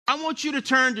I want you to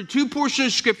turn to two portions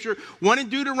of Scripture, one in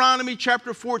Deuteronomy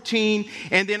chapter 14,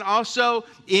 and then also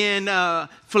in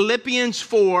Philippians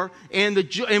 4. And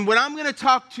what I'm going to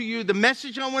talk to you, the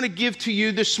message I want to give to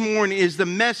you this morning is the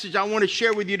message I want to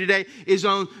share with you today is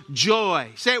on joy.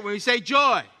 Say it when you say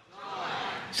joy. Joy.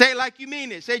 Say it like you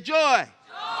mean it. Say joy.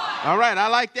 All right, I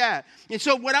like that. And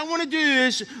so what I want to do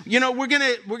is,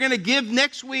 we're gonna give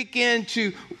next weekend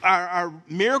to our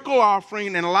miracle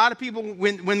offering. And a lot of people,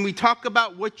 when we talk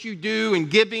about what you do and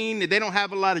giving, they don't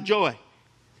have a lot of joy.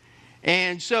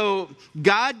 And so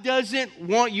God doesn't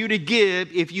want you to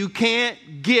give if you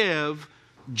can't give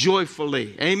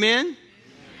joyfully. Amen?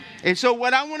 And so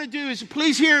what I want to do is,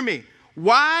 please hear me.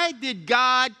 Why did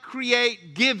God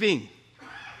create giving?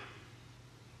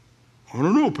 I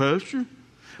don't know, Pastor.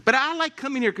 But I like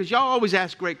coming here because y'all always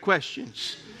ask great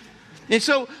questions. And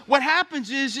so what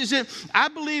happens is that I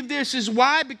believe this is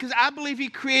why, because I believe he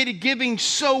created giving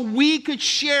so we could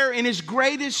share in his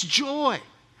greatest joy.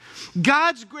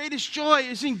 God's greatest joy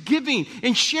is in giving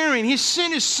and sharing. He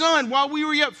sent his son while we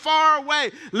were yet far away,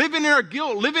 living in our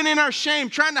guilt, living in our shame,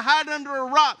 trying to hide under a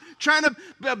rock, trying to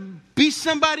be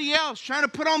somebody else, trying to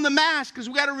put on the mask because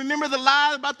we got to remember the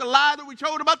lie that we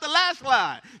told about the last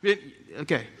lie.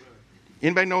 Okay.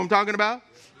 Anybody know what I'm talking about?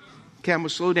 Okay, I'm going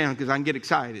to slow down because I can get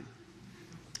excited.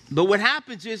 But what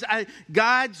happens is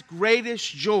God's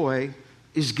greatest joy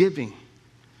is giving.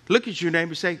 Look at your neighbor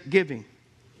and say, giving.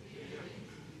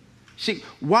 See,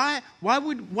 why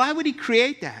would he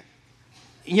create that?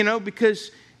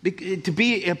 Because to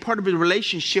be a part of a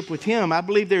relationship with him, I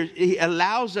believe he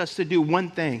allows us to do one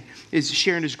thing, is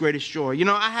sharing his greatest joy.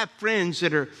 I have friends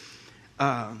that are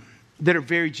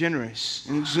very generous.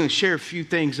 And I'm just going to share a few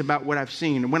things about what I've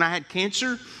seen. When I had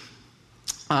cancer,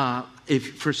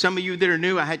 for some of you that are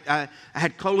new, I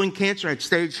had colon cancer. I had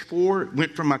stage 4. It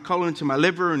went from my colon to my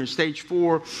liver and to stage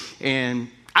 4. And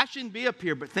I shouldn't be up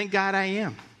here, but thank God I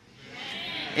am.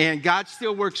 And God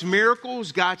still works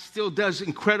miracles. God still does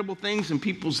incredible things in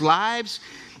people's lives.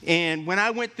 And when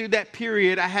I went through that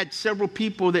period, I had several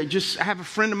people I have a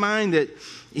friend of mine that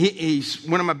he's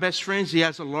one of my best friends. He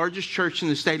has the largest church in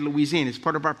the state of Louisiana. It's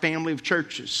part of our family of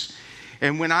churches.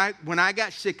 And when I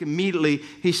got sick immediately,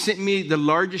 he sent me the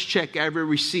largest check I ever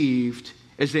received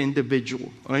as an individual.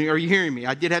 Are you hearing me?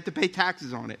 I did have to pay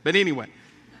taxes on it. But anyway.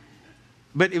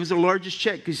 But it was the largest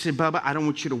check because he said, Bubba, I don't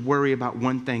want you to worry about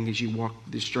one thing as you walk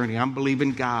this journey. I'm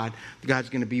believing God. God's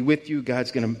going to be with you.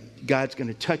 God's going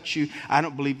to touch you. I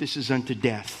don't believe this is unto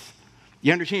death.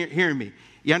 You understand? Hearing me?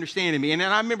 You understanding me? And then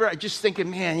I remember just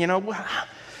thinking, man,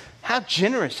 how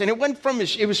generous. And it wasn't from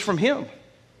it was from him.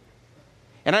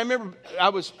 And I remember I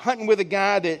was hunting with a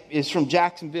guy that is from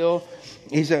Jacksonville.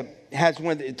 Has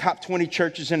one of the top 20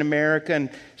 churches in America. And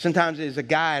sometimes as a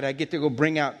guide, I get to go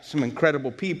bring out some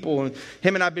incredible people. And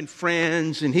him and I have been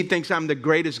friends. And he thinks I'm the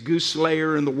greatest goose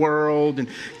slayer in the world. And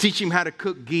teach him how to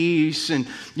cook geese and,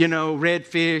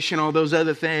 redfish and all those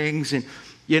other things. And,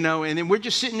 and then we're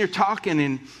just sitting there talking.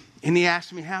 And he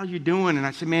asked me, how you doing? And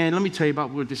I said, man, let me tell you about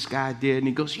what this guy did. And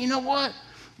he goes, you know what,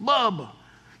 Bubba?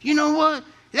 You know what?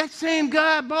 That same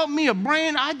guy bought me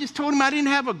I just told him I didn't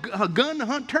have a gun to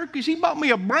hunt turkeys. He bought me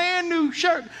a brand new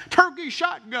turkey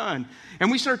shotgun. And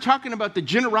we started talking about the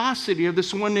generosity of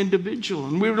this one individual.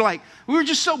 And we were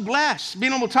just so blessed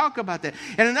being able to talk about that.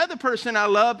 And another person I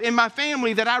love in my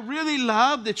family that I really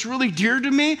love, that's really dear to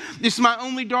me, is my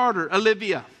only daughter,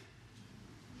 Olivia.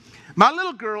 My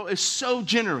little girl is so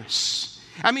generous.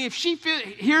 I mean, if she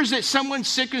hears that someone's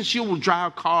sick, and she will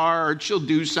drive a car, or she'll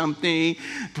do something.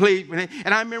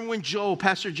 And I remember when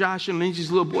Pastor Josh and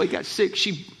Lindsay's little boy got sick,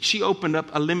 she opened up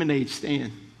a lemonade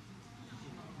stand.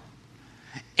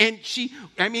 And she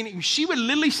would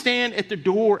literally stand at the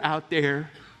door out there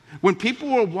when people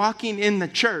were walking in the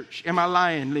church. Am I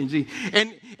lying, Lindsay?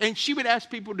 And she would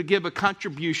ask people to give a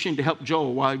contribution to help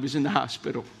Joel while he was in the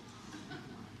hospital.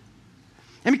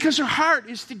 And because her heart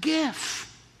is to give.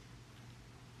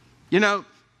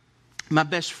 My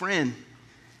best friend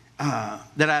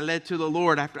that I led to the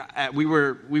Lord after we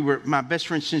were my best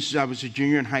friend since I was a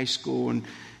junior in high school, and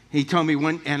he told me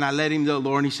and I led him to the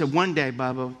Lord, and he said, one day,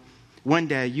 Bubba, one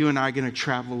day you and I are going to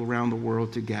travel around the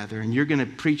world together, and you're going to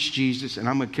preach Jesus, and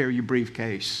I'm going to carry your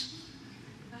briefcase.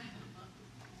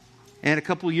 And a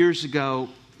couple of years ago,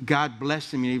 God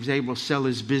blessed him, and he was able to sell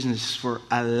his business for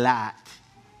a lot.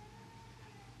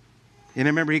 And I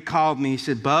remember he called me, he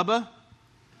said, Bubba,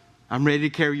 I'm ready to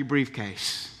carry your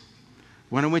briefcase.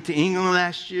 When I went to England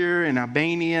last year and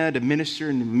Albania to minister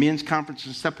in the men's conference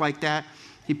and stuff like that,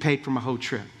 he paid for my whole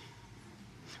trip.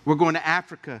 We're going to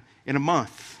Africa in a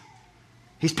month.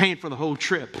 He's paying for the whole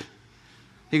trip.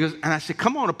 He goes, and I said,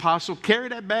 come on, Apostle, carry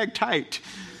that bag tight.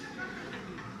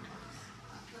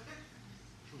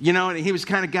 You know, and he was the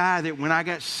kind of guy that when I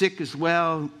got sick as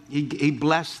well, he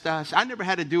blessed us. I never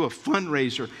had to do a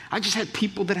fundraiser. I just had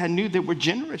people that I knew that were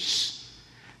generous,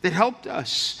 that helped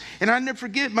us. And I never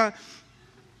forget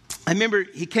I remember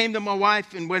he came to my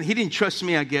wife, and when he didn't trust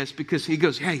me, I guess, because he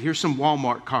goes, hey, here's some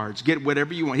Walmart cards. Get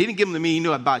whatever you want. He didn't give them to me. He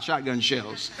knew I'd buy shotgun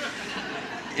shells.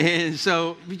 And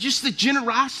so just the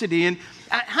generosity. And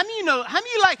how many of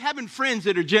you like having friends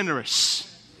that are generous?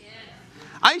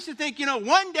 I used to think,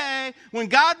 one day when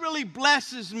God really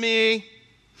blesses me,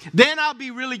 then I'll be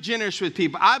really generous with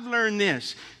people. I've learned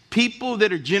this. People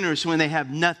that are generous when they have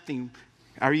nothing,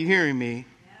 are you hearing me?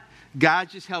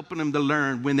 God's just helping them to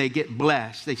learn when they get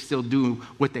blessed, they still do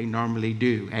what they normally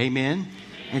do. Amen?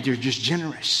 And they're just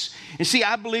generous. And see,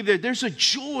 I believe that there's a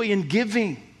joy in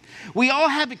giving. We all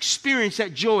have experienced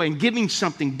that joy in giving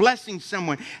something, blessing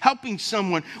someone, helping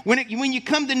someone. When you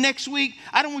come to next week,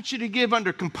 I don't want you to give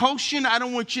under compulsion. I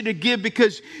don't want you to give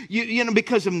because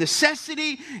because of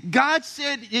necessity. God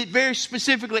said it very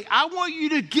specifically. I want you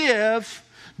to give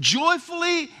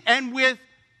joyfully and with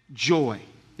joy.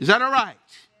 Is that all right?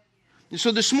 And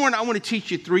so this morning, I want to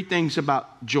teach you 3 things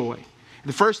about joy.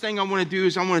 The first thing I want to do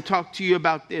is I want to talk to you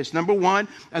about this. Number 1,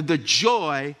 the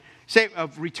joy,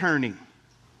 of returning.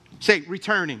 Say,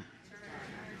 returning.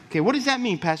 Okay, what does that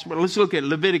mean, Pastor? Well, let's look at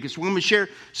Leviticus. We're going to share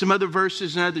some other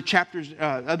verses and other chapters,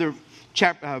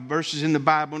 verses in the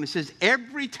Bible. And it says,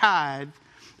 every tithe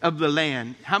of the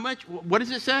land. How much? What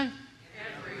does it say?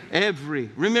 Every.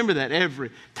 Remember that,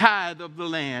 every tithe of the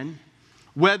land,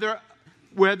 whether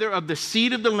of the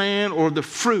seed of the land or the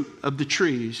fruit of the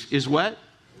trees, is what?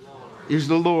 Is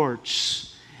the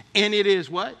Lord's. And it is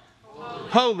what?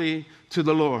 Holy to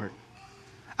the Lord.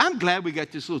 I'm glad we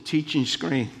got this little teaching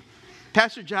screen.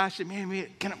 Pastor Josh said, man,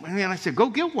 I said, go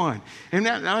get one. And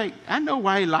I know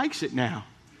why he likes it now.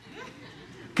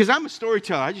 Because I'm a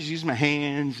storyteller. I just use my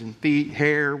hands and feet,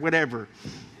 hair, whatever.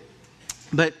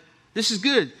 But this is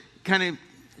good.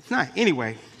 It's not.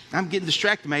 Anyway, I'm getting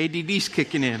distracted. My ADD's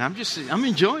kicking in. I'm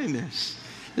enjoying this.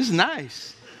 This is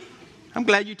nice. I'm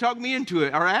glad you talked me into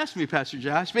it or asked me, Pastor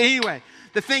Josh. But anyway,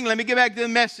 let me get back to the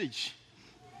message.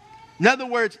 In other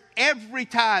words, every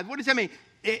tithe. What does that mean?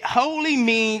 Holy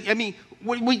means,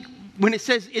 when it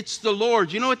says it's the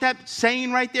Lord's, you know what that's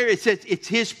saying right there? It says it's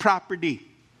His property.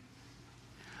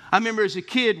 I remember as a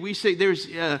kid, we say there's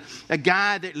a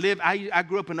guy that lived. I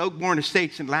grew up in Oakbourne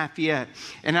Estates in Lafayette,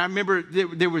 and I remember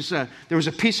there was a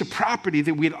piece of property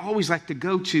that we'd always like to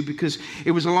go to because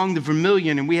it was along the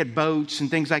Vermilion, and we had boats and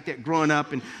things like that growing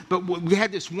up. But we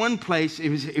had this one place. It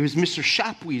was Mr.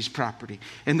 Shopwee's property,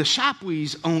 and the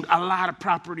Shopwees owned a lot of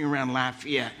property around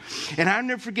Lafayette. And I'll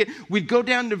never forget. We'd go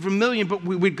down to Vermilion, but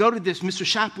we'd go to this Mr.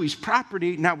 Shopwee's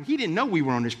property. Now he didn't know we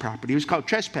were on his property. It was called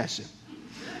trespassing.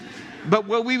 But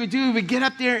what we would do, we'd get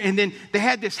up there, and then they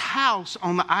had this house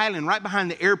on the island right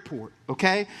behind the airport,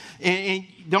 okay? And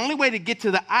the only way to get to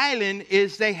the island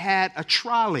is they had a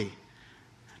trolley.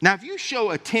 Now, if you show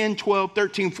a 10, 12,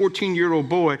 13, 14-year-old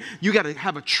boy, you got to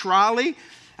have a trolley.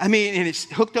 And it's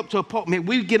hooked up to a pole. Man,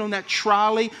 we'd get on that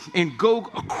trolley and go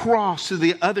across to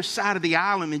the other side of the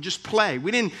island and just play.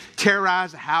 We didn't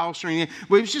terrorize the house or anything.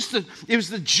 But it was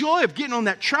the joy of getting on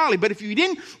that trolley. But if you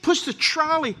didn't push the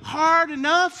trolley hard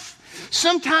enough,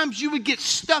 sometimes you would get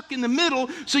stuck in the middle,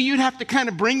 so you'd have to kind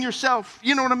of bring yourself,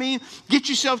 you know what I mean? Get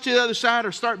yourself to the other side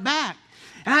or start back.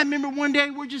 And I remember one day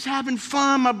we're just having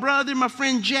fun, my brother, my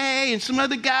friend Jay, and some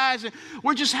other guys, and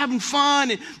we're just having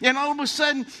fun. And all of a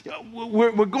sudden,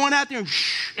 we're going out there,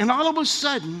 and all of a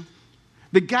sudden,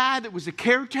 the guy that was the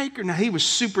caretaker, now he was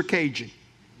super Cajun.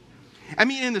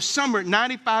 In the summer,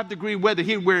 95-degree weather,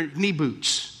 he'd wear knee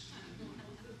boots.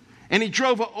 And he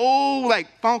drove an old,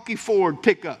 funky Ford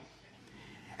pickup.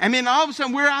 All of a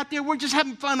sudden, we're out there, we're just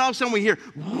having fun. All of a sudden, we hear,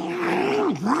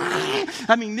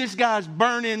 this guy's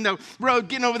burning the road,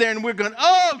 getting over there, and we're going,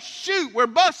 oh, shoot, we're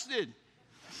busted.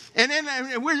 And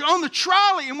then we're on the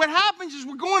trolley, and what happens is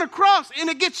we're going across, and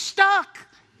it gets stuck.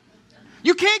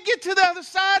 You can't get to the other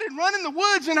side and run in the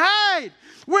woods and hide.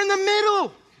 We're in the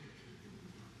middle.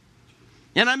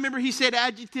 And I remember he said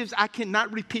adjectives I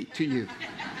cannot repeat to you.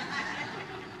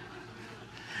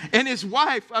 And his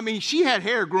wife, she had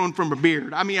hair growing from her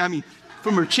beard.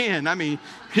 From her chin.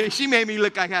 She made me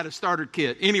look like I had a starter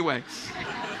kit. Anyway,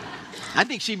 I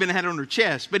think she even had it on her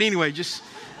chest. But anyway,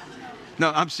 no,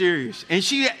 I'm serious. And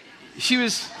she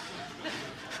was,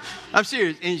 I'm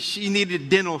serious. And she needed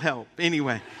dental help.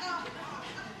 Anyway,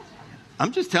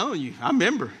 I'm just telling you, I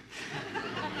remember.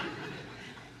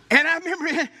 And I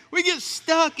remember we get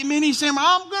stuck, and then he said,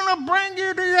 I'm going to bring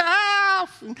you to your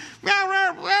house. And,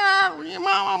 I'm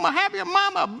going to have your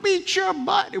mama beat your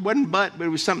butt. It wasn't butt, but it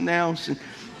was something else.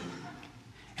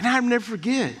 And And I'll never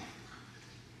forget.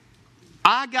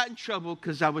 I got in trouble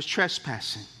because I was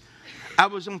trespassing. I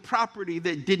was on property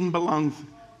that didn't belong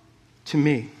to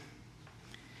me.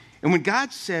 And when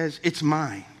God says, it's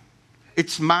mine,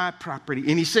 it's my property.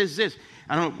 And he says this,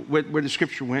 I don't know where the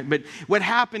scripture went, but what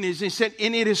happened is he said,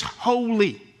 and it is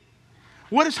holy.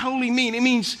 What does holy mean? It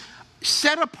means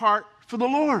set apart for the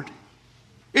Lord.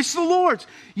 It's the Lord's.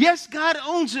 Yes, God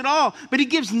owns it all, but he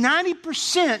gives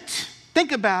 90%,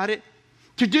 think about it,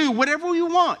 to do whatever you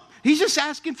want. He's just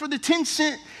asking for the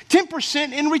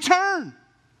 10% in return.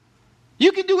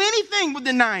 You can do anything with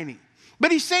the 90.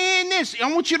 But he's saying this,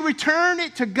 I want you to return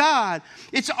it to God.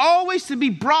 It's always to be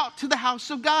brought to the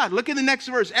house of God. Look at the next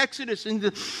verse, Exodus. And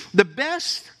the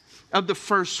best of the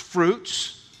first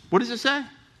fruits, what does it say?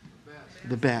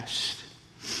 The best.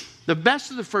 The best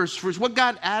of the first fruits. What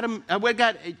got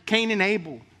Cain and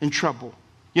Abel in trouble?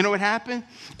 You know what happened?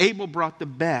 Abel brought the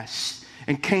best,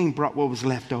 and Cain brought what was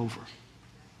left over.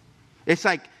 It's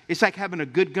like having a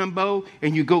good gumbo,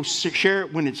 and you go share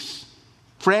it when it's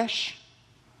fresh,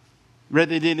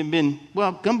 rather than it been,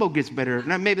 well, gumbo gets better.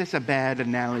 Now, maybe that's a bad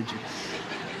analogy.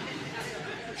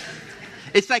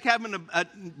 It's like having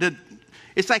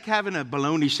a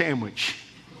bologna sandwich.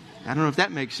 I don't know if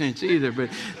that makes sense either, but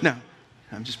no,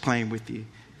 I'm just playing with you.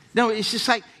 No, it's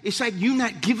like you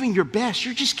not giving your best.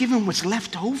 You're just giving what's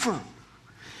left over.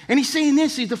 And he's saying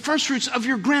this, the first fruits of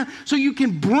your ground, so you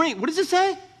can bring, what does it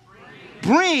say?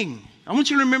 Bring. I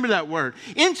want you to remember that word.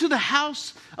 Into the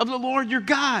house of the Lord your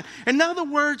God. In other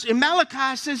words, in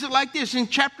Malachi says it like this. In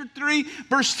chapter 3,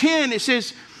 verse 10, it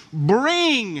says,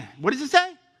 bring. What does it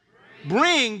say?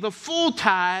 Bring the full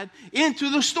tithe into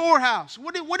the storehouse.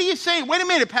 What are you saying? Wait a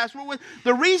minute, Pastor.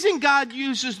 The reason God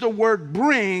uses the word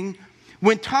bring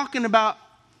when talking about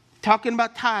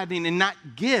tithing and not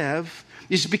give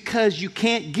is because you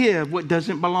can't give what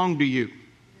doesn't belong to you.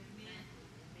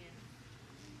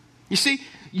 You see,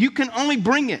 you can only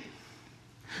bring it.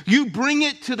 You bring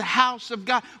it to the house of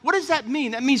God. What does that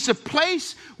mean? That means a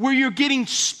place where you're getting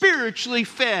spiritually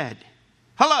fed.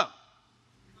 Hello.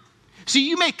 See,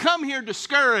 you may come here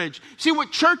discouraged. See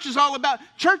what church is all about?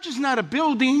 Church is not a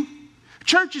building.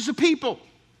 Church is a people.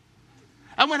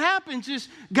 And what happens is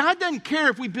God doesn't care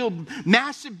if we build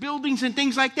massive buildings and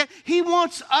things like that. He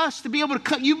wants us to be able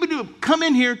to come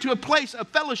in here to a place of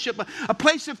fellowship, a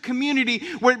place of community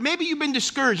where maybe you've been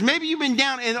discouraged, maybe you've been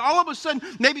down, and all of a sudden,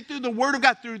 maybe through the word of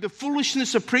God, through the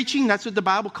foolishness of preaching, that's what the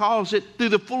Bible calls it, through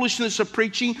the foolishness of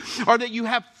preaching, or that you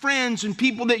have friends and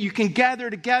people that you can gather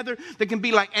together that can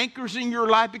be like anchors in your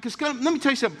life. Because let me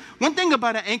tell you something. One thing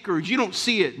about an anchor is you don't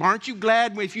see it. Aren't you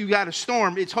glad if you got a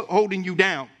storm, it's holding you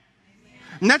down?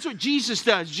 And that's what Jesus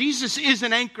does. Jesus is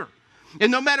an anchor.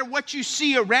 And no matter what you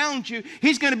see around you,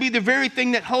 he's going to be the very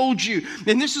thing that holds you.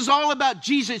 And this is all about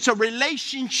Jesus. It's a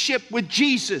relationship with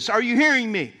Jesus. Are you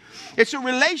hearing me? It's a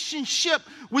relationship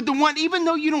with the one, even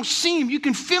though you don't see him, you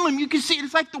can feel him, you can see it.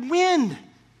 It's like the wind.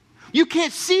 You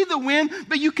can't see the wind,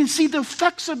 but you can see the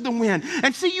effects of the wind.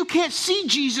 And see, you can't see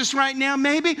Jesus right now,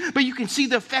 maybe, but you can see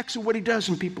the effects of what he does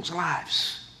in people's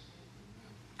lives.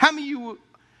 How many of you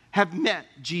have met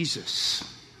Jesus?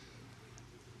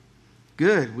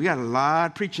 Good. We got a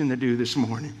lot of preaching to do this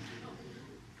morning.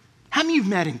 How many of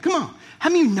you have met him? Come on. How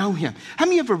many of you know him? How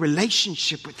many of you have a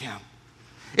relationship with him?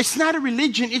 It's not a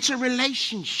religion. It's a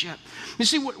relationship. You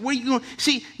see, what are you going to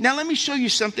see? Now, let me show you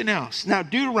something else. Now,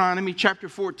 Deuteronomy chapter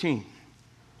 14.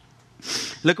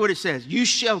 Look what it says. You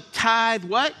shall tithe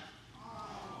what?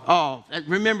 All.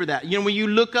 Remember that. You know, when you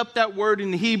look up that word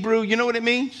in the Hebrew, you know what it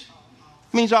means?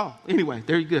 It means all. Anyway,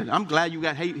 very good. I'm glad you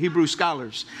got Hebrew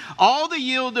scholars. All the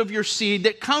yield of your seed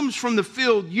that comes from the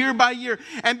field year by year.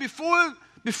 And before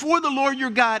the Lord your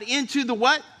God into the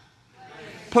what?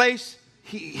 Place.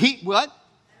 What?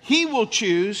 He will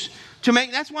choose to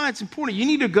make. That's why it's important. You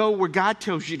need to go where God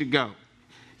tells you to go.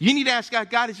 You need to ask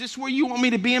God, is this where you want me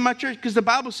to be in my church? Because the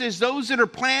Bible says those that are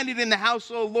planted in the house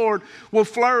of the Lord will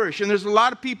flourish. And there's a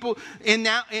lot of people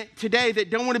today that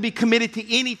don't want to be committed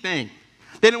to anything.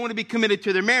 They don't want to be committed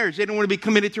to their marriage. They don't want to be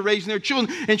committed to raising their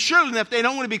children. And surely enough, they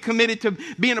don't want to be committed to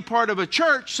being a part of a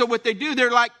church. So what they do, they're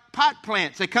like pot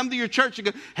plants. They come to your church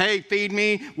and go, hey, feed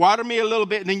me, water me a little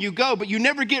bit, and then you go. But you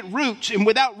never get roots. And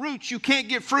without roots, you can't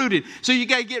get fruited. So you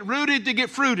got to get rooted to get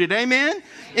fruited. Amen?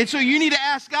 And so you need to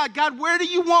ask God, where do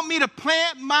you want me to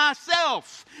plant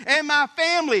myself and my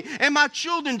family and my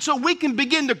children so we can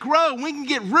begin to grow? We can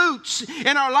get roots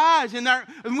in our lives and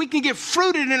we can get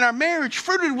fruited in our marriage,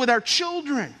 fruited with our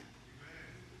children.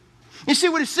 You see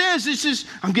what it says?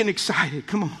 I'm getting excited.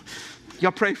 Come on.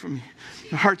 Y'all pray for me.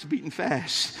 My heart's beating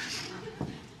fast.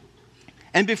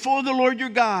 And before the Lord your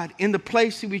God, in the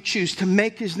place that we choose to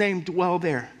make his name dwell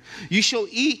there, you shall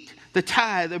eat the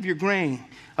tithe of your grain,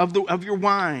 of your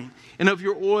wine, and of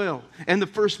your oil, and the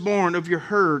firstborn of your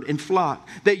herd and flock,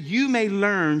 that you may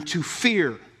learn to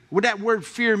fear. What that word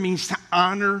fear means, to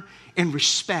honor and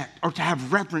respect, or to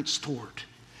have reverence toward.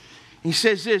 He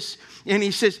says this, and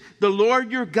he says, the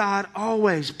Lord your God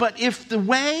always. But if the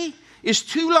way is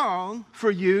too long for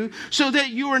you, so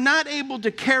that you are not able to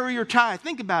carry your tithe.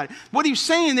 Think about it. What he's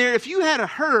saying there, if you had a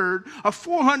herd of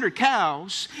 400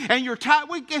 cows, and your tithe,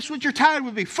 well, guess what your tithe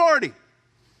would be? 40.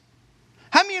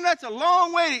 How many of you know that's a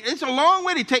long way? It's a long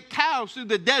way to take cows through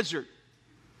the desert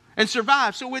and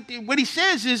survive. So what he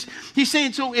says is, he's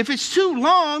saying, so if it's too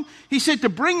long, he said to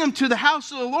bring them to the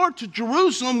house of the Lord, to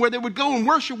Jerusalem, where they would go and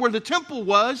worship, where the temple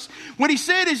was. What he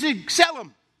said is, sell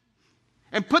them.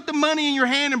 And put the money in your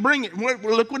hand and bring it.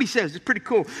 Look what he says. It's pretty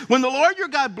cool. When the Lord your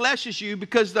God blesses you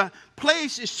because the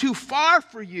place is too far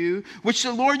for you, which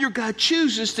the Lord your God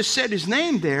chooses to set his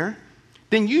name there,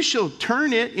 then you shall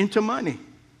turn it into money.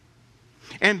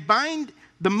 And bind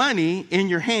the money in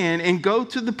your hand and go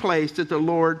to the place that the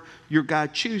Lord your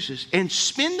God chooses. And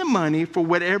spend the money for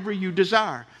whatever you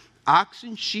desire.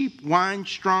 Oxen, sheep, wine,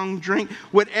 strong drink,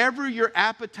 whatever your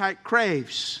appetite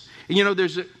craves. And you know,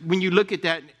 when you look at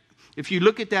that, if you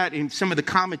look at that in some of the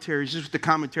commentaries, this is the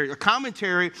commentary. A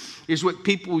commentary is what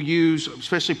people use,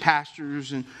 especially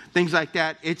pastors and things like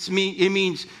that. It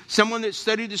means someone that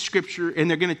studied the scripture, and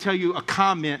they're going to tell you a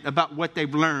comment about what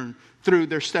they've learned through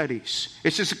their studies.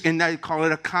 It's just, and they call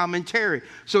it a commentary.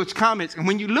 So it's comments. And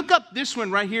when you look up this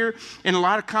one right here, in a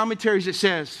lot of commentaries, it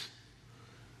says,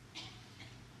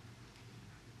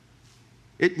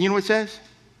 you know what it says?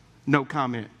 No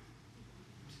comment.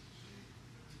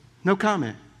 No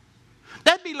comment.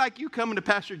 That'd be like you coming to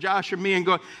Pastor Josh or me and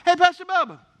going, hey, Pastor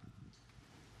Bubba,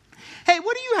 hey,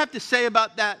 what do you have to say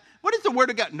about that? What is the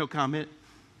word of God? No comment.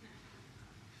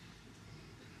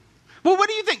 Well, what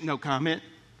do you think? No comment.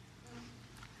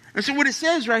 And so what it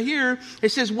says right here, it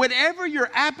says, whatever your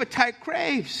appetite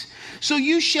craves. So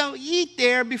you shall eat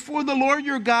there before the Lord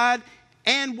your God,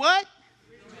 and what?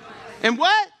 Rejoice. And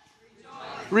what?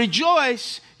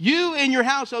 Rejoice, you and your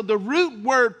household. The root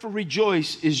word for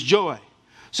rejoice is joy.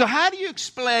 So how do you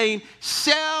explain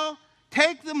sell,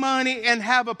 take the money, and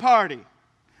have a party?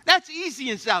 That's easy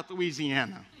in South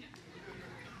Louisiana.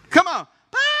 Come on.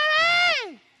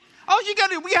 Party! All you got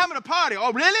to do, we having a party.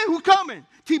 Oh, really? Who's coming?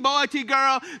 T-boy,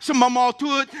 T-girl, some mama to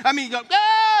it. I mean, go,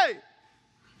 hey!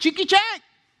 Cheeky check.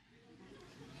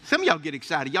 Some of y'all get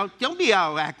excited. Y'all don't be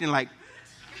out acting like.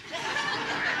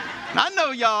 I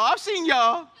know y'all. I've seen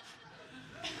y'all.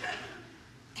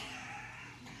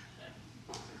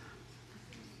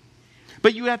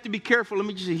 But you have to be careful. Let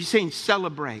me just say, he's saying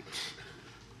celebrate.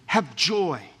 Have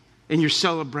joy in your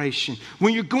celebration.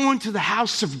 When you're going to the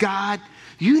house of God,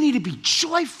 you need to be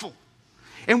joyful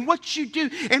in what you do.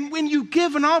 And when you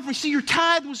give an offering, see, your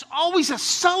tithe was always a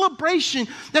celebration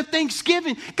of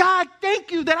thanksgiving. God,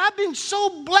 thank you that I've been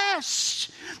so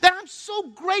blessed, that I'm so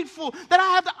grateful that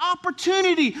I have the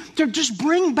opportunity to just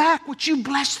bring back what you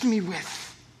blessed me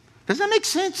with. Does that make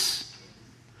sense?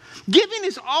 Giving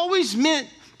is always meant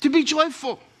to be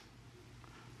joyful.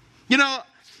 You know,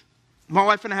 my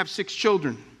wife and I have 6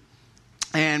 children.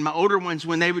 And my older ones,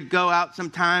 when they would go out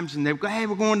sometimes and they would go, hey,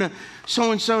 we're going to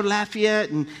so-and-so Lafayette.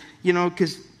 And, you know,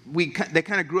 because they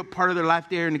kind of grew up part of their life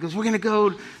there. And he goes, we're going to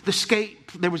go to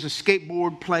there was a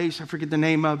skateboard place. I forget the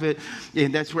name of it.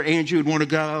 And that's where Andrew would want to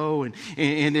go.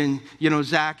 And then, you know,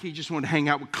 Zach, he just wanted to hang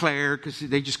out with Claire because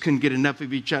they just couldn't get enough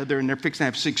of each other. And they're fixing to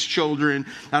have 6 children.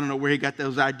 I don't know where he got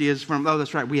those ideas from. Oh,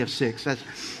 that's right. We have 6.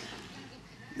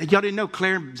 Y'all didn't know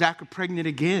Claire and Zach are pregnant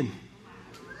again.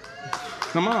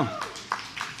 Come on.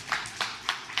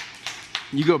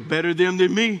 You go better them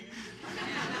than me.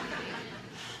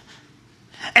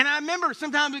 And I remember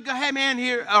sometimes we go, hey man,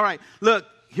 here, all right, look,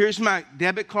 here's my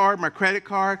debit card, my credit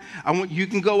card. You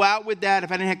can go out with that.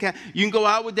 If I didn't have cash, you can go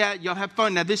out with that. Y'all have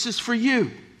fun. Now this is for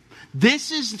you.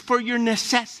 This is for your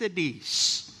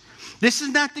necessities. This is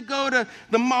not to go to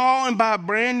the mall and buy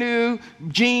brand new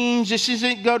jeans. This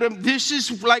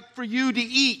is like for you to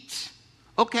eat.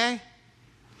 Okay?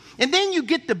 And then you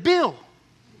get the bill.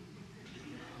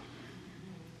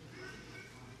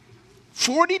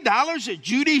 $40 at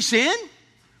Judy's Inn?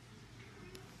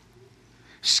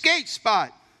 Skate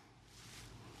spot.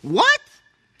 What?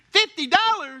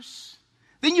 $50?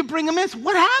 Then you bring them in.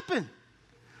 What happened?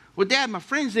 Well, Dad, my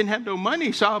friends didn't have no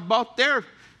money, so I bought their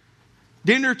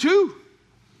dinner too.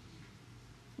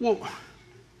 Well,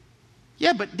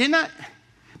 yeah, but Dad,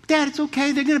 it's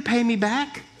okay. They're going to pay me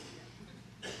back.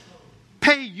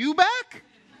 Pay you back?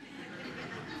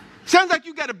 Sounds like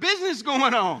you got a business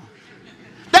going on.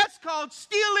 That's called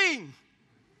stealing.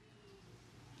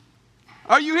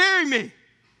 Are you hearing me?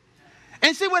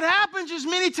 And see, what happens is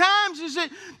many times is that,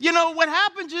 what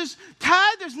happens is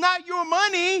tithe is not your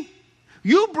money.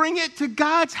 You bring it to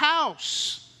God's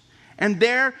house. And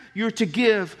there you're to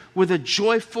give with a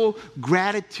joyful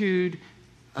gratitude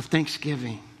of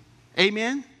thanksgiving.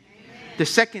 Amen? Amen. The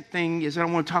second thing is I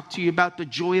want to talk to you about the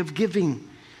joy of giving.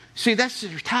 See, that's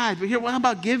your tithe. But here, what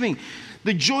about giving?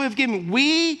 The joy of giving.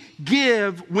 We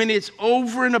give when it's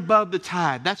over and above the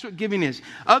tithe. That's what giving is.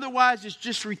 Otherwise, it's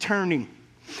just returning.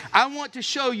 I want to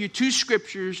show you two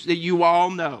scriptures that you all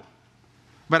know,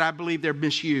 but I believe they're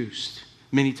misused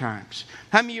many times.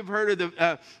 How many of you have heard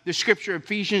of the scripture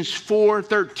Ephesians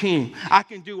 4:13? I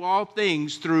can do all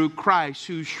things through Christ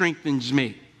who strengthens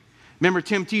me. Remember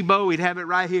Tim Tebow? We'd have it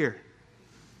right here.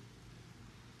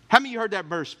 How many of you heard that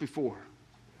verse before?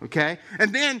 Okay.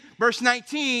 And then verse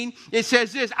 19, it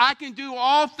says this, I can do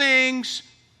all things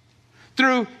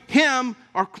through him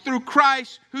or through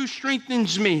Christ who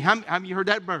strengthens me. Have you heard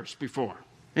that verse before?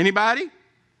 Anybody?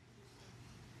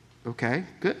 Okay,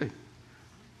 good.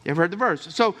 You ever heard the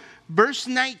verse? So verse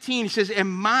 19 says, and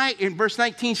my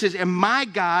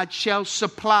God shall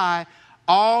supply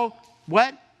all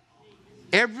what?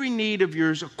 Every need of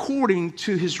yours according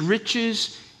to his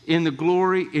riches in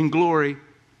glory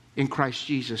in Christ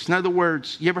Jesus. In other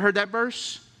words, you ever heard that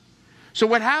verse? So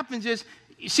what happens is,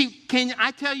 see, can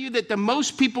I tell you that the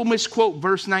most people misquote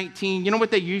verse 19? You know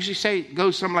what they usually say? It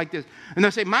goes something like this. And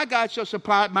they'll say, my God shall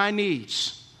supply my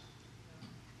needs.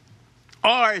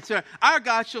 Or it's our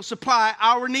God shall supply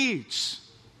our needs.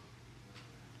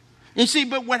 And see,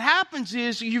 but what happens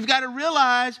is you've got to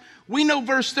realize we know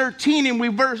verse 13 and we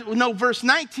know verse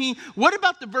 19. What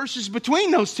about the verses between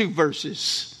those two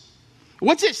verses?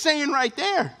 What's it saying right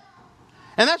there?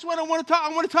 And that's what I want to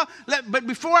talk. But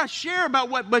before I share about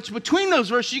what's between those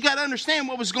verses, you got to understand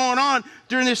what was going on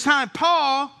during this time.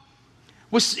 Paul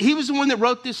was the one that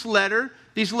wrote these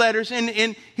letters,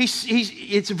 and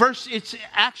it's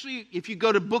actually, if you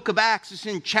go to book of Acts, it's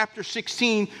in chapter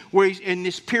 16, where he's in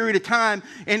this period of time,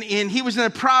 and he was in a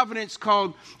province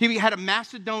he had a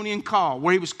Macedonian call,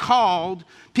 where he was called,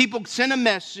 people sent a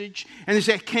message, and they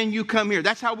said, can you come here?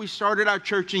 That's how we started our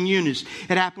church in Eunice.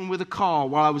 It happened with a call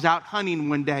while I was out hunting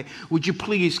one day. Would you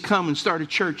please come and start a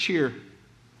church here?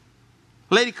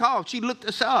 A lady called, she looked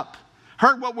us up,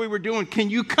 heard what we were doing. Can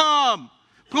you come?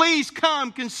 Please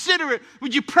come, consider it.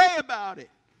 Would you pray about it?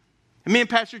 And me and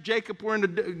Pastor Jacob were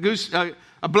in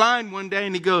a blind one day,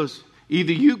 and he goes,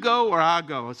 either you go or I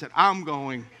go. I said, I'm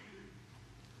going.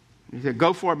 He said,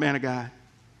 go for it, man of God.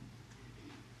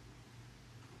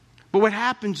 But what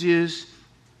happens is,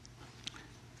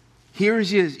 here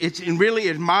it is. It's really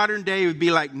in modern day, it would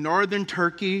be like northern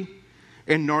Turkey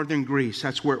and northern Greece.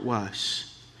 That's where it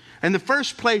was. And the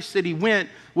first place that he went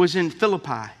was in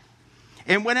Philippi.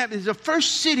 And what happened is the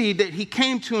first city that he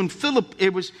came to in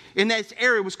it was in that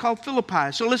area, was called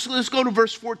Philippi. So let's go to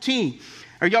verse 14.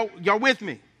 Are y'all with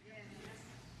me?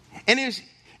 Yes.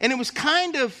 And it was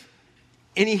kind of,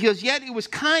 and he goes, yet it was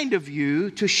kind of you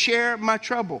to share my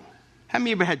trouble. How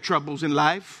many of you ever had troubles in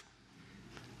life?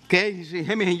 Okay, you see,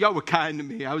 y'all were kind to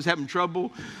me. I was having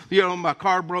trouble. My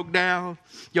car broke down.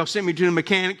 Y'all sent me to the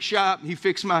mechanic shop. He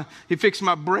fixed my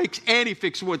brakes, and he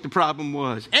fixed what the problem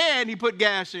was, and he put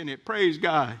gas in it. Praise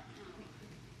God.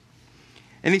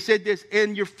 And he said this,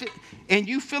 and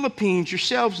you Philippines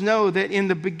yourselves know that in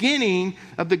the beginning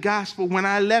of the gospel, when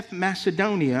I left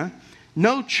Macedonia,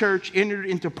 no church entered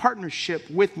into partnership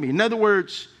with me. In other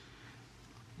words,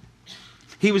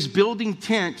 he was building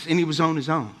tents, and he was on his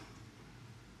own.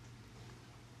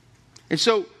 And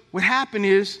so what happened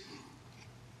is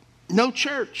no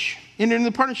church entered into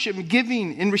the partnership in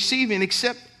giving and receiving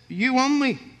except you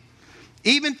only.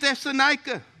 Even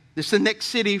Thessalonica, this is the next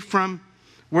city from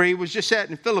where he was just at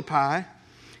in Philippi.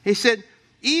 He said,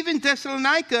 even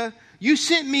Thessalonica, you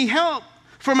sent me help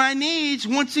for my needs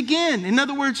once again. In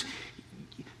other words,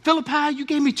 Philippi, you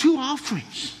gave me 2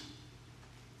 offerings.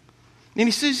 And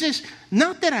he says this,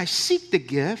 not that I seek the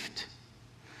gift,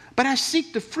 but I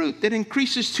seek the fruit that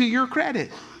increases to your credit.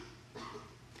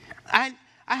 I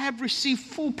have received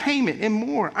full payment and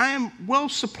more. I am well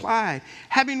supplied,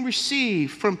 having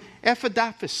received from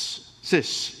Epaphroditus,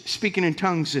 speaking in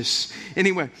tongues.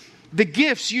 Anyway, the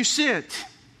gifts you sent.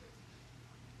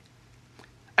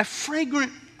 A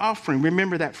fragrant offering.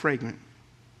 Remember that fragrant.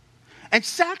 And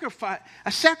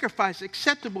a sacrifice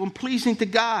acceptable and pleasing to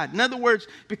God. In other words,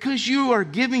 because you are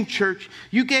giving, church,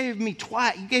 you gave to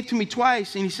me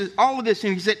twice. And he says all of this.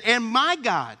 And he said, and my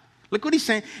God, look what he's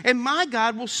saying. And my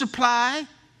God will supply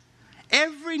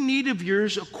every need of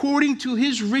yours according to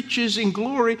his riches and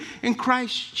glory in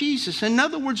Christ Jesus. In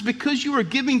other words, because you are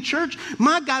giving church,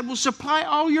 my God will supply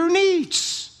all your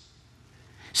needs.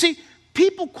 See,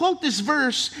 people quote this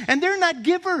verse and they're not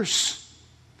givers.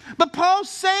 But Paul's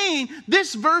saying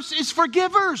this verse is for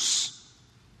givers.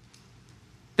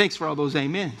 Thanks for all those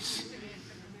amens.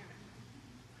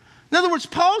 In other words,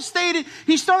 Paul stated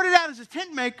he started out as a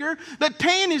tent maker, but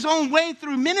paying his own way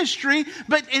through ministry.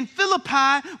 But in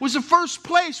Philippi was the first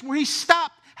place where he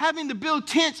stopped having to build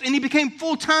tents and he became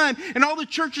full-time, and all the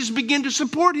churches began to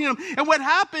support him. And what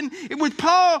happened with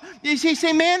Paul is he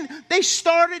said, man, they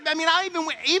started,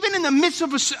 even in the midst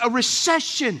of a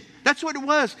recession, that's what it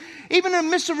was. Even in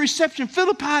the midst of recession,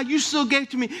 Philippi, you still gave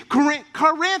to me.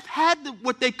 Corinth had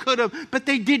what they could have, but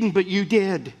they didn't, but you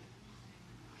did.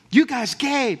 You guys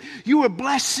gave. You were a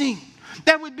blessing.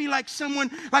 That would be like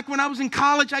someone, like when I was in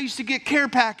college, I used to get care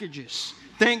packages.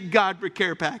 Thank God for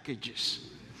care packages.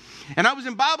 And I was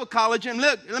in Bible college, and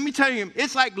look, let me tell you,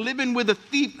 it's like living with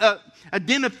a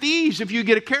den of thieves if you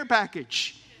get a care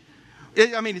package.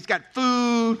 It's got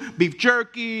food, beef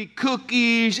jerky,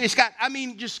 cookies. It's got,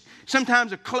 just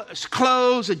sometimes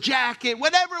clothes, a jacket,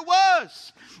 whatever it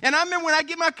was. And I remember when I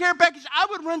get my care package, I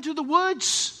would run to the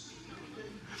woods.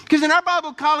 Because in our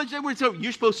Bible college, they were told,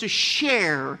 you're supposed to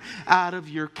share out of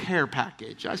your care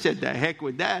package. I said, the heck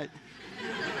with that.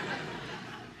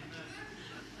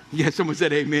 Yeah, someone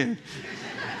said amen.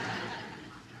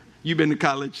 You've been to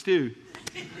college too.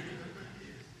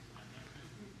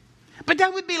 But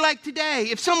that would be like today.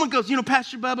 If someone goes,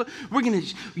 Pastor Bubba,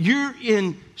 you're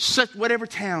in such whatever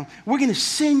town. We're going to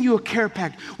send you a care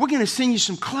pack. We're going to send you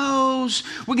some clothes.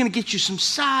 We're going to get you some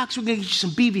socks. We're going to get you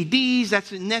some BVDs.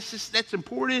 That's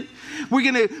important.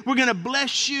 We're going to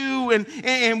bless you,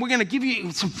 and we're going to give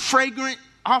you some fragrant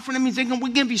offering. That means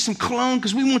we'll give you some cologne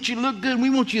because we want you to look good. We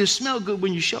want you to smell good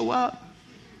when you show up.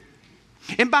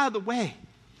 And by the way,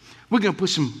 we're going to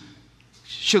put some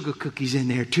sugar cookies in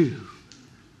there too.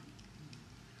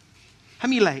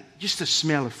 Just the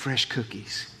smell of fresh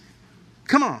cookies?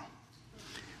 Come on.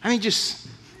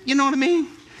 You know what I mean?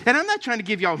 And I'm not trying to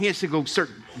give y'all hints to go start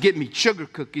getting me sugar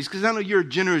cookies, because I know you're a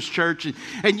generous church, and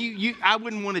I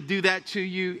wouldn't want to do that to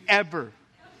you ever.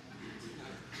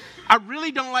 I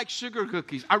really don't like sugar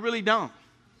cookies. I really don't.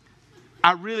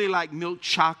 I really like milk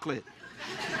chocolate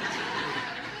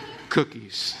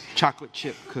cookies, chocolate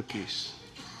chip cookies.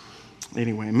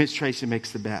 Anyway, Miss Tracy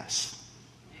makes the best.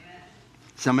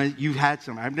 You've had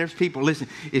some. There's people, listen,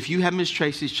 if you have Miss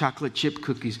Tracy's chocolate chip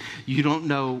cookies, you don't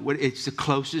know what it's the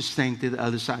closest thing to the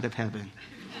other side of heaven.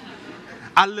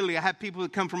 I have people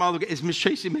that come from all over. Is Miss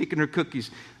Tracy making her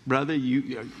cookies? Brother,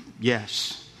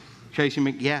 yes. Tracy,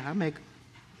 I make them.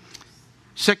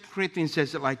 2 Corinthians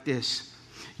says it like this.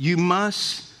 You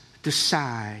must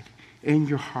decide in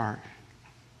your heart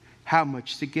how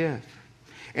much to give.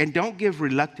 And don't give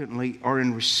reluctantly or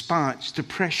in response to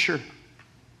pressure.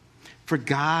 For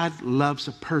God loves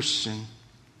a person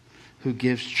who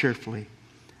gives cheerfully.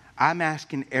 I'm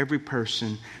asking every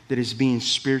person that is being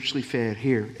spiritually fed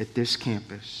here at this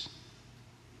campus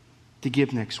to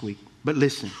give next week. But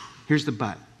listen, here's the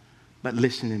but. But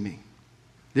listen to me.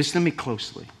 Listen to me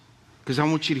closely, because I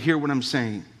want you to hear what I'm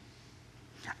saying.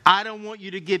 I don't want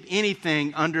you to give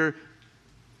anything under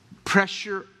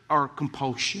pressure or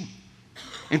compulsion.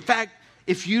 In fact,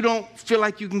 if you don't feel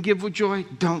like you can give with joy,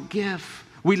 don't give.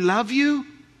 We love you,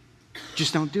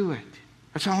 just don't do it.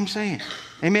 That's all I'm saying.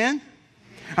 Amen?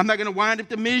 I'm not going to wind up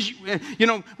the whine.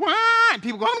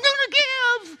 People go, I'm going to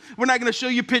give. We're not going to show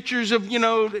you pictures of,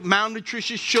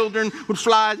 malnutritious children with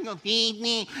flies and go, feed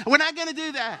me. We're not going to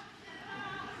do that.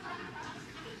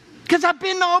 Because I've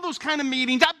been to all those kind of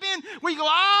meetings. I've been where you go,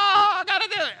 I got to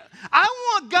do it. I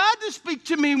want God to speak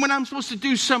to me when I'm supposed to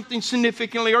do something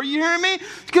significantly. Are you hearing me?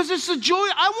 Because it's the joy.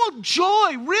 I want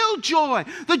joy, real joy.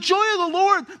 The joy of the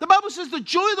Lord. The Bible says the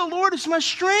joy of the Lord is my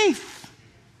strength.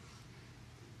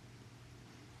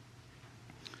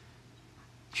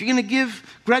 If you're going to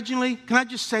give grudgingly, can I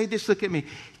just say this? Look at me.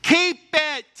 Keep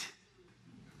it.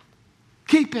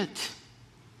 Keep it.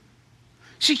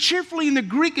 See, cheerfully in the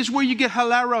Greek is where you get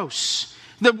hilaros.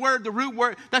 The root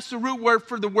word, that's the root word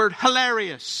for the word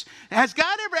hilarious. Has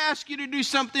God ever asked you to do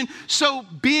something so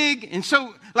big and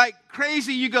so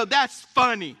crazy, you go, that's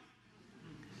funny?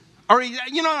 Or,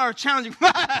 or challenging,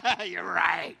 you're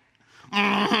right.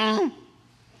 Mm-hmm.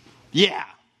 Yeah.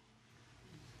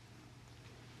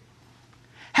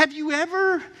 Have you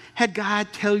ever had God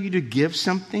tell you to give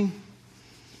something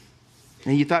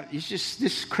and you thought, this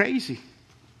is crazy?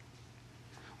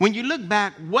 When you look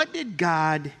back, what did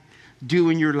God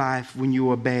do in your life when you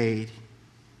obeyed?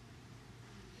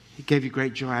 He gave you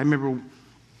great joy. I remember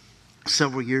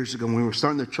several years ago when we were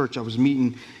starting the church. I was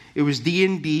meeting, it was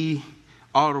D&D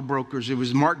Auto Brokers. It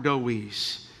was Mark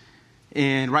Dowie's,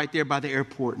 and right there by the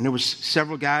airport. And there was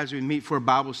several guys we'd meet for a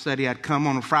Bible study. I'd come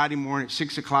on a Friday morning at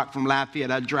 6 o'clock from Lafayette.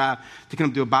 I'd drive to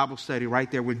come do a Bible study right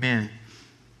there with men.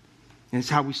 And it's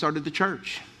how we started the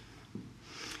church.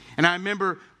 And I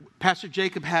remember Pastor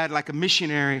Jacob had like a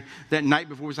missionary that night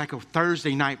before. It was like a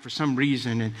Thursday night for some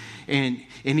reason. And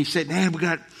he said, man, we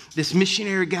got this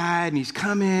missionary guy, and he's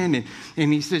coming.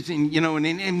 And he says,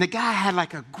 and the guy had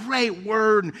like a great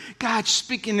word. And God's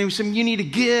speaking. There was some you need to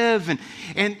give. And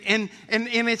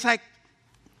it's like,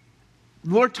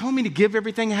 the Lord told me to give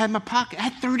everything I had in my pocket. I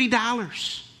had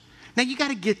 $30. Now, you got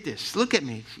to get this. Look at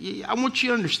me. I want you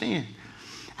to understand.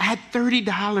 I had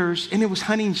 $30, and it was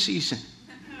hunting season.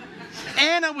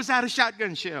 And I was out of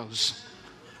shotgun shells.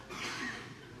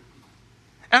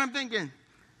 And I'm thinking,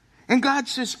 and God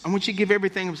says, I want you to give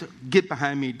everything. I was like, get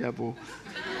behind me, devil.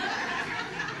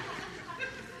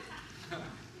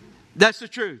 That's the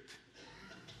truth.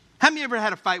 How many ever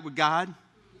had a fight with God?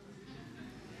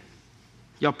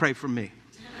 Y'all pray for me.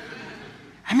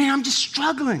 I mean, I'm just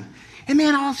struggling. And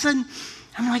man, all of a sudden,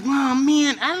 I'm like, oh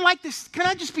man, I don't like this. Can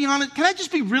I just be honest? Can I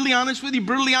just be really honest with you?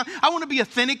 Brutally honest? I want to be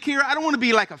authentic here. I don't want to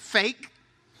be like a fake.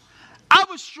 I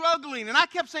was struggling, and I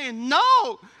kept saying,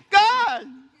 no, God,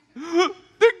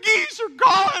 the geese are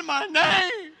calling my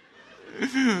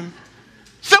name.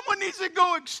 Someone needs to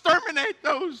go exterminate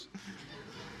those.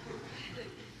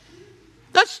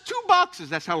 That's 2 boxes.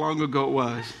 That's how long ago it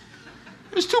was.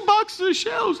 There's 2 boxes of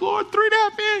shells, Lord,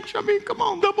 3.5 inch. I mean, come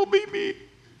on, double beat me.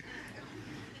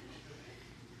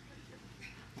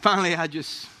 Finally, I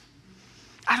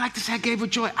like to say I gave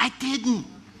with joy. I didn't.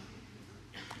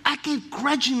 I gave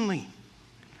grudgingly.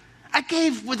 I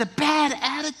gave with a bad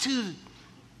attitude.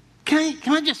 Can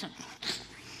I just...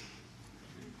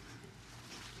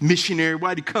 Missionary,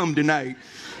 why'd he come tonight?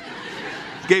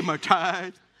 Gave my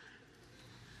tithe.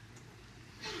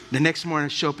 The next morning, I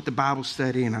show up at the Bible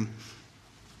study, and I'm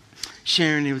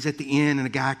sharing. It was at the end, and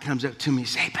a guy comes up to me and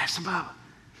says, hey, Pastor Bob. I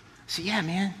said, yeah,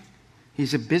 man.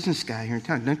 He's a business guy here in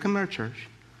town. Doesn't come to our church.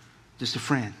 Just a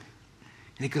friend.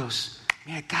 And he goes,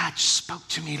 man, God spoke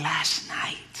to me last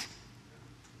night.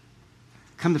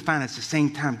 Come to find out, it's the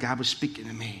same time God was speaking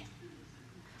to me.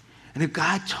 And if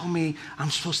God told me I'm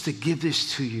supposed to give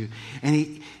this to you,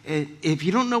 and if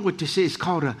you don't know what this is, it's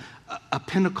called a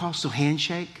Pentecostal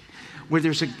handshake, where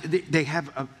they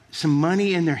have some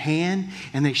money in their hand,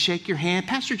 and they shake your hand.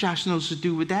 Pastor Josh knows what to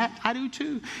do with that. I do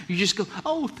too. You just go,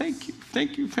 oh, thank you,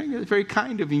 thank you, thank you. That's very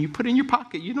kind of you. You put it in your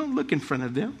pocket. You don't look in front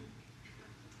of them.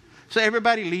 So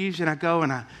everybody leaves, and I go,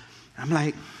 and I'm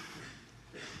like,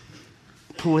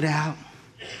 pull it out.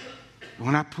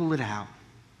 When I pull it out,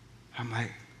 I'm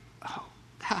like, oh,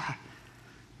 God.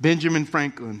 Benjamin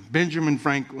Franklin, 3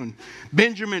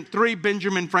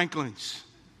 Benjamin Franklins.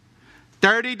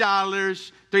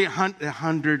 $30,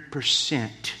 100%.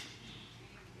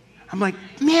 I'm like,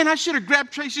 man, I should have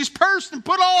grabbed Tracy's purse and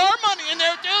put all our money in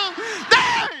there too.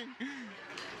 Dang!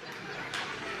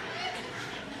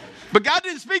 But God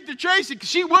didn't speak to Tracy because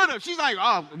she would have. She's like,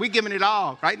 oh, we giving it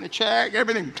all. Writing the check,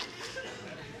 everything.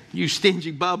 You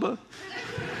stingy Bubba.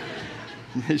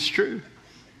 It's true.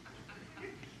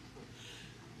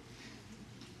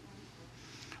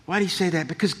 Why do you say that?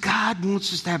 Because God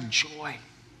wants us to have joy.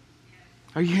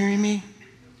 Are you hearing me?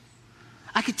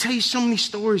 I could tell you so many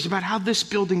stories about how this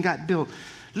building got built.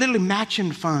 Literally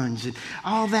matching funds and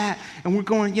all that. And we're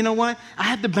going, you know what? I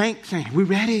had the bank saying, we're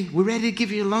ready. We're ready to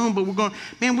give you a loan. But we're going,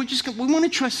 man, we want to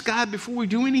trust God before we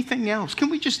do anything else. Can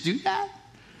we just do that?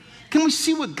 Can we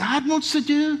see what God wants to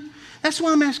do? That's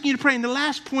why I'm asking you to pray. And the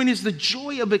last point is the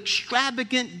joy of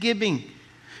extravagant giving.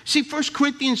 See, 1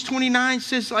 Corinthians 29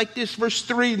 says like this, verse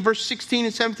 3 and verse 16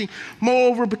 and 17.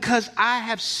 Moreover, because I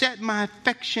have set my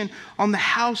affection on the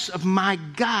house of my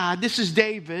God. This is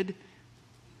David.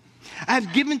 I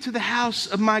have given to the house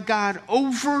of my God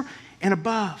over and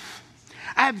above.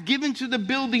 I have given to the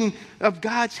building of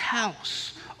God's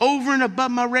house over and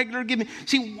above my regular giving.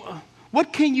 See,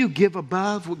 what can you give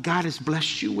above what God has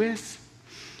blessed you with?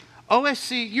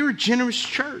 OSC, you're a generous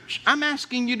church. I'm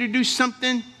asking you to do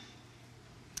something.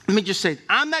 Let me just say,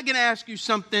 I'm not going to ask you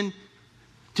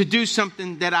to do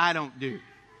something that I don't do.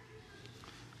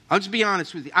 I'll just be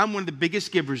honest with you. I'm one of the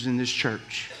biggest givers in this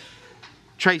church.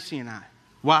 Tracy and I.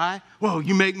 Why? Well,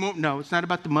 you make more. No, it's not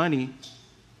about the money.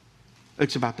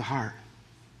 It's about the heart.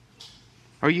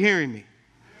 Are you hearing me?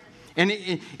 And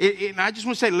I just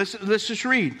want to say, let's just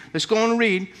read. Let's go on and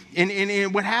read.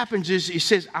 And what happens is, it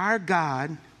says, our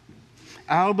God,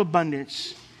 out of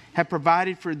abundance, have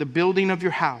provided for the building of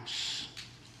your house,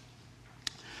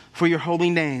 For your holy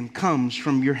name comes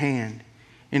from your hand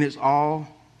and is all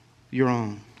your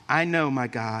own. I know, my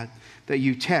God, that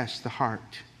you test the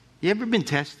heart. You ever been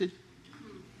tested?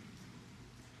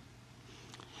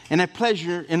 And have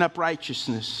pleasure in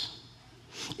uprightness.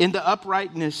 In the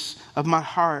uprightness of my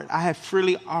heart, I have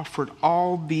freely offered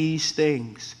all these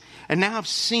things. And now I've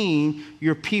seen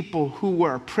your people who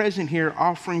are present here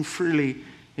offering freely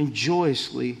and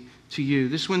joyously to you.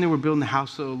 This is when they were building the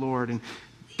house of the Lord, and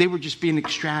they were just being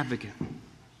extravagant.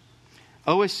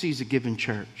 OSC is a giving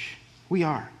church. We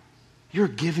are. You're a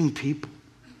giving people.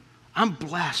 I'm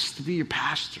blessed to be your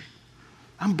pastor.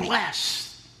 I'm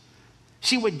blessed.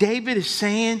 See, what David is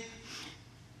saying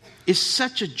is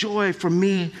such a joy for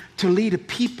me to lead a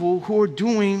people who are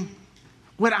doing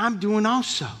what I'm doing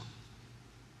also.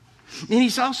 And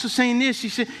he's also saying this. He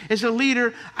said, as a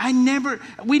leader,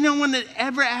 we don't want to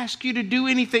ever ask you to do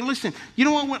anything. Listen, you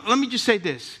know what? Let me just say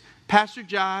this. Pastor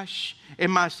Josh and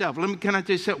myself, can I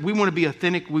tell you something? We want to be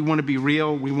authentic. We want to be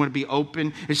real. We want to be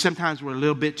open. And sometimes we're a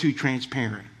little bit too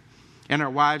transparent. And our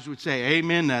wives would say,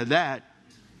 amen to that.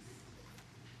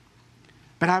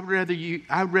 But I'd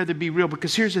rather be real,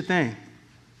 because here's the thing.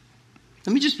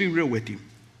 Let me just be real with you.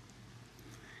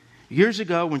 Years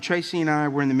ago, when Tracy and I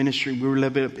were in the ministry, we were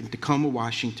living up in Tacoma,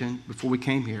 Washington, before we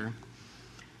came here.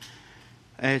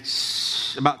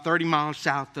 It's about 30 miles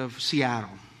south of Seattle.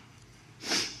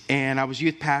 And I was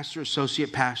youth pastor,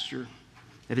 associate pastor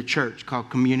at a church called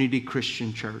Community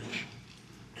Christian Church.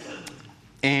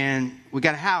 And we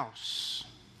got a house.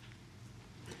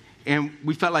 And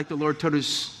we felt like the Lord told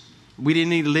us we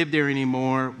didn't need to live there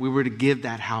anymore. We were to give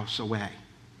that house away.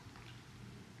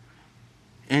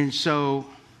 And so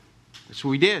that's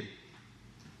what we did.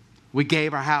 We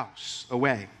gave our house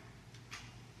away.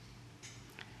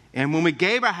 And when we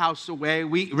gave our house away,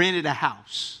 we rented a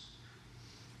house.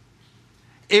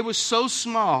 It was so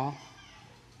small,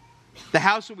 the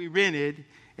house that we rented,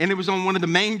 and it was on one of the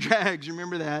main drags.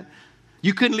 Remember that?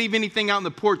 You couldn't leave anything out on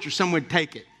the porch or someone would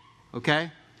take it. Okay?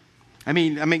 I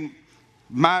mean,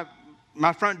 my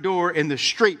front door and the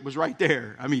street was right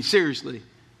there. I mean, seriously.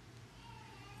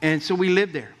 And so we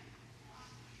lived there.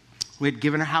 We had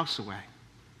given our house away.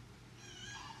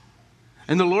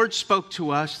 And the Lord spoke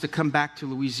to us to come back to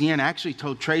Louisiana. I actually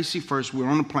told Tracy first, we're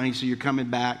on a plane, so you're coming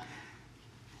back.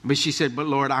 But she said, but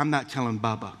Lord, I'm not telling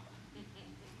Bubba.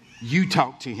 You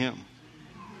talk to him.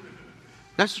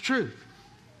 That's the truth.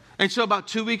 And so about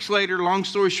 2 weeks later, long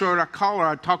story short, I call her.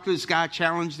 I talked to this guy,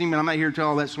 challenged him, and I'm not here to tell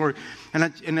all that story. And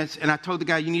I told the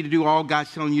guy, you need to do all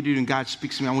God's telling you to do. And God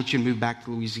speaks to me, I want you to move back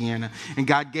to Louisiana. And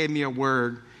God gave me a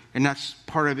word, and that's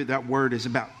part of it. That word is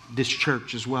about this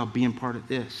church as well, being part of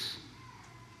this.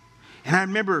 And I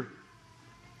remember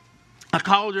I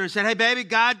called her and said, hey, baby,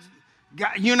 God,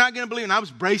 you're not going to believe it. And I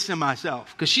was bracing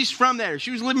myself because she's from there.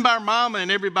 She was living by her mama and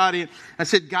everybody. I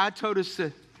said, God told us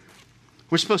that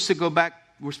we're supposed to go back.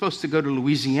 We're supposed to go to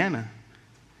Louisiana.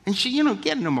 And she,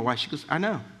 getting to my wife, she goes, I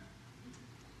know.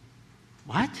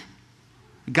 What?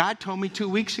 God told me 2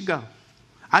 weeks ago.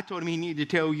 I told him he needed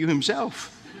to tell you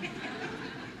himself.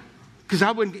 Because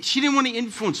she didn't want to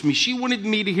influence me. She wanted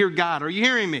me to hear God. Are you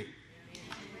hearing me?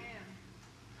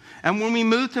 And when we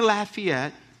moved to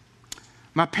Lafayette,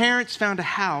 my parents found a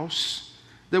house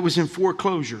that was in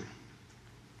foreclosure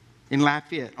in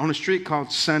Lafayette on a street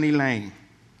called Sunny Lane.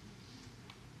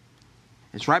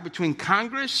 It's right between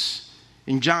Congress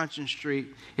and Johnson Street.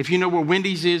 If you know where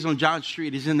Wendy's is on Johnson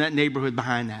Street, it's in that neighborhood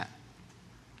behind that.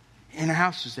 And the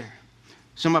house was there.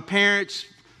 So my parents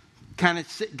kind of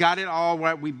got it all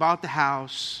right. We bought the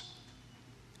house.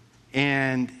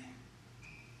 And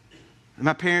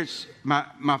my parents, my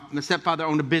stepfather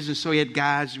owned a business, so he had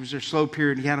guys. It was their slow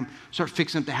period. He had them start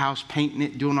fixing up the house, painting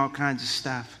it, doing all kinds of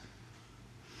stuff.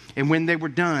 And when they were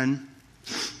done,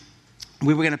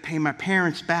 we were going to pay my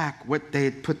parents back what they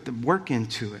had put the work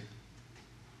into it.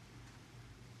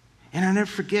 And I'll never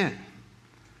forget.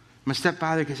 My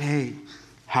stepfather goes, hey,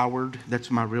 Howard,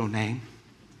 that's my real name.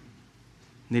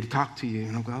 I need to talk to you.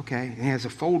 And I'll go, okay. And he has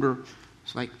a folder.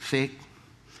 It's like thick.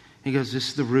 He goes, this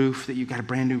is the roof that you got a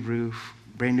brand new roof,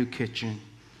 brand new kitchen,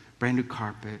 brand new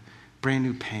carpet, brand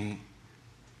new paint,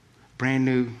 brand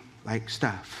new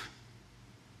stuff.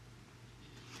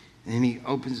 And he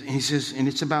opens, and he says, and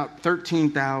it's about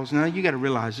 $13,000. Now you got to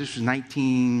realize this was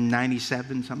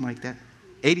 1997, something like that.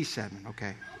 87,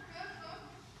 okay.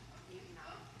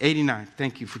 89.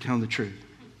 Thank you for telling the truth.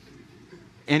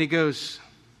 And he goes,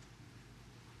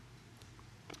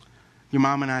 your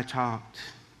mom and I talked.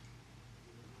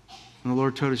 And the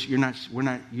Lord told us, you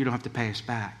don't have to pay us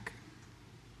back.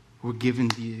 We're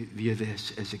giving you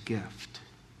this as a gift.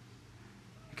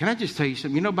 Can I just tell you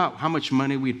something? You know about how much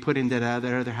money we'd put into that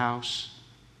other house?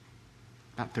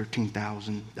 about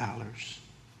 $13,000.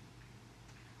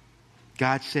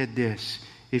 God said this,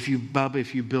 if you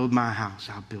build my house,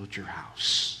 I'll build your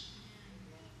house.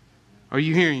 Are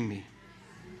you hearing me?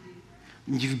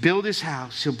 If you build his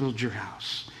house, he'll build your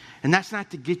house. And that's not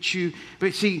to get you,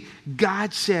 but see,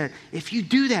 God said, if you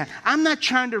do that, I'm not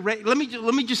trying to raise, let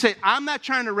me just say, I'm not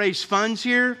trying to raise funds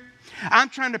here. I'm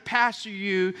trying to pastor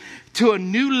you to a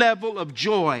new level of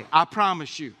joy, I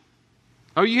promise you.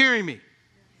 Are you hearing me?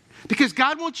 Because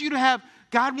God wants you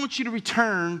to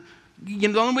return. You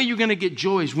know, the only way you're going to get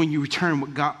joy is when you return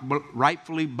what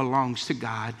rightfully belongs to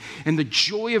God. And the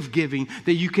joy of giving,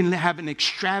 that you can have an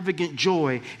extravagant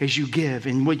joy as you give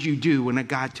and what you do when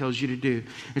God tells you to do.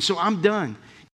 And so I'm done.